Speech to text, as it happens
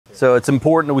So it's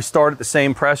important that we start at the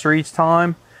same pressure each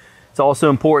time. It's also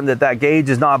important that that gauge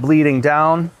is not bleeding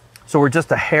down. So we're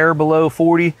just a hair below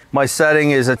 40. My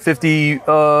setting is at 50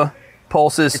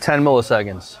 pulses, 10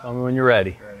 milliseconds. Tell me when you're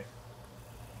ready.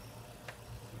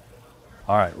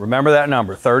 All right, remember that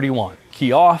number, 31.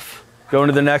 Key off, go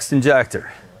into the next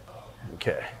injector.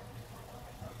 Okay.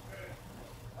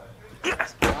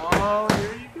 Oh,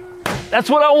 there you go. That's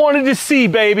what I wanted to see,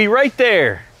 baby, right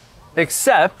there.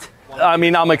 Except, I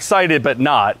mean, I'm excited, but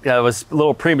not. It was a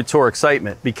little premature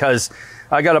excitement because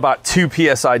I got about 2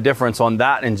 PSI difference on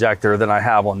that injector than I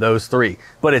have on those 3.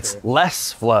 But it's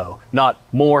less flow, not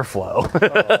more flow.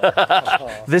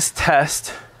 This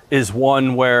test is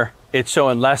one where it's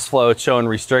showing less flow, it's showing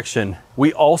restriction.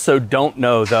 We also don't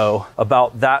know, though,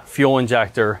 about that fuel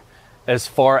injector as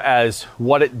far as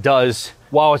what it does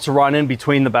while it's running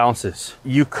between the bounces.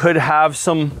 You could have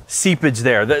some seepage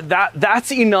there.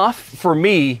 That's enough for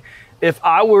me if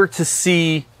I were to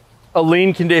see a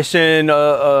lean condition,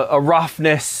 a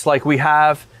roughness like we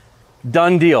have,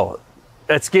 done deal.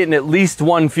 That's getting at least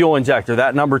 1 fuel injector,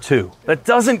 that number 2. That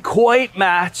doesn't quite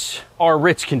match our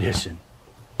rich condition.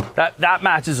 That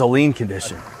matches a lean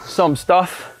condition. Some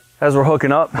stuff as we're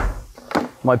hooking up,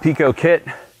 my Pico kit,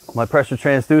 my pressure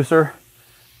transducer,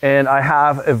 and I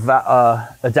have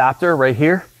a adapter right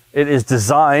here. It is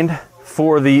designed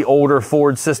for the older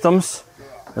Ford systems.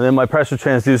 And then my pressure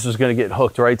transducer is gonna get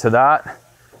hooked right to that.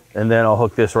 And then I'll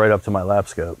hook this right up to my lap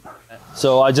scope.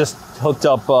 So I just hooked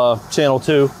up channel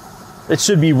 2. It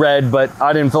should be red, but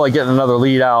I didn't feel like getting another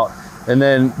lead out. And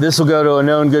then this will go to a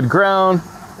known good ground,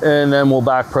 and then we'll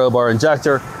back probe our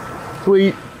injector.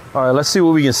 Sweet. All right, let's see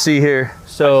what we can see here.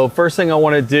 So first thing I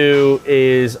wanna do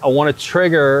is I wanna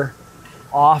trigger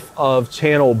off of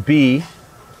channel B.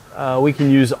 We can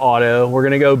use auto. We're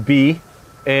gonna go B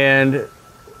and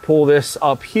pull this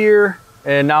up here.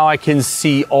 And now I can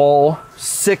see all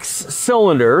 6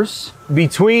 cylinders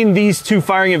between these 2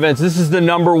 firing events. This is the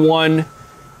number 1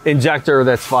 injector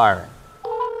that's firing.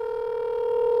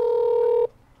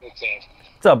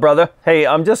 What's up, brother? Hey,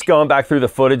 I'm just going back through the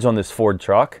footage on this Ford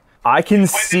truck. I can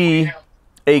see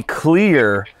a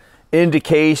clear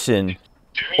indication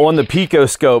on the Pico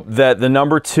scope that the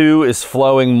number 2 is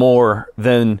flowing more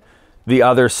than the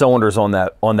other cylinders on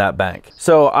that bank.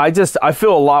 So I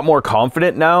feel a lot more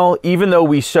confident now, even though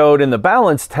we showed in the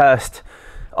balance test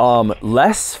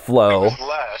less flow. It was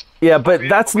less. Yeah, but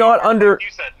that's not under. You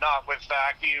said not with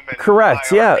vacuum. And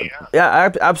correct. Yeah.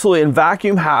 Absolutely. And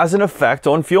vacuum has an effect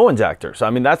on fuel injectors. I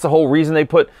mean, that's the whole reason they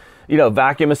put,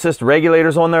 vacuum assist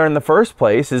regulators on there in the first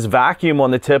place. Is vacuum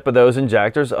on the tip of those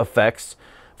injectors affects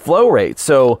flow rate.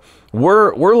 So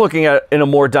we're looking at in a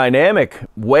more dynamic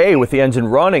way with the engine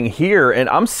running here, and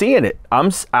I'm seeing it.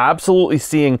 I'm absolutely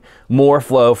seeing more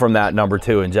flow from that number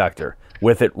 2 injector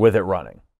with it running.